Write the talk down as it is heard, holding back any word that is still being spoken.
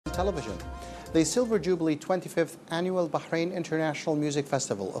television. The Silver Jubilee 25th Annual Bahrain International Music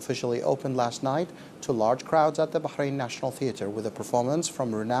Festival officially opened last night to large crowds at the Bahrain National Theatre with a performance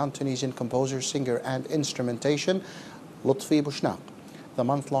from renowned Tunisian composer, singer and instrumentation Lutfi Bouchnak. The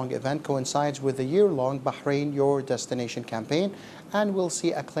month-long event coincides with the year-long Bahrain Your Destination campaign and will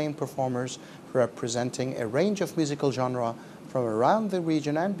see acclaimed performers representing a range of musical genres from around the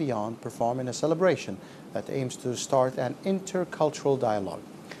region and beyond perform in a celebration that aims to start an intercultural dialogue.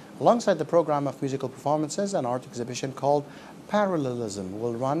 Alongside the program of musical performances, an art exhibition called Parallelism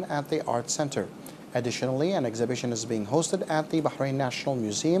will run at the Art Center. Additionally, an exhibition is being hosted at the Bahrain National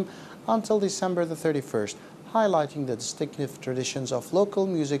Museum until December the 31st, highlighting the distinctive traditions of local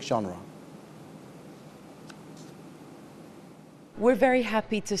music genre. We're very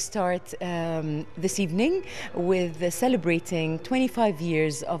happy to start this evening with celebrating 25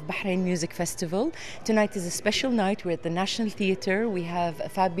 years of Bahrain Music Festival. Tonight is a special night. We're at the National Theatre. We have a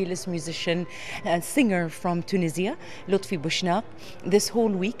fabulous musician and singer from Tunisia, Lutfi Bouchnak. This whole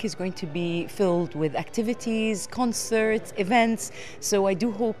week is going to be filled with activities, concerts, events. So I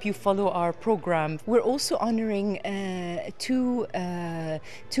do hope you follow our program. We're also honoring two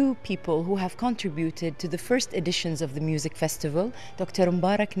people who have contributed to the first editions of the music festival. Dr.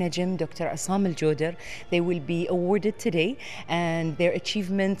 Mbarak Najim, Dr. Assam Al-Joder. They will be awarded today, and their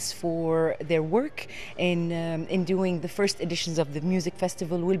achievements for their work in doing the first editions of the music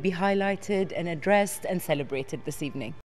festival will be highlighted and addressed and celebrated this evening.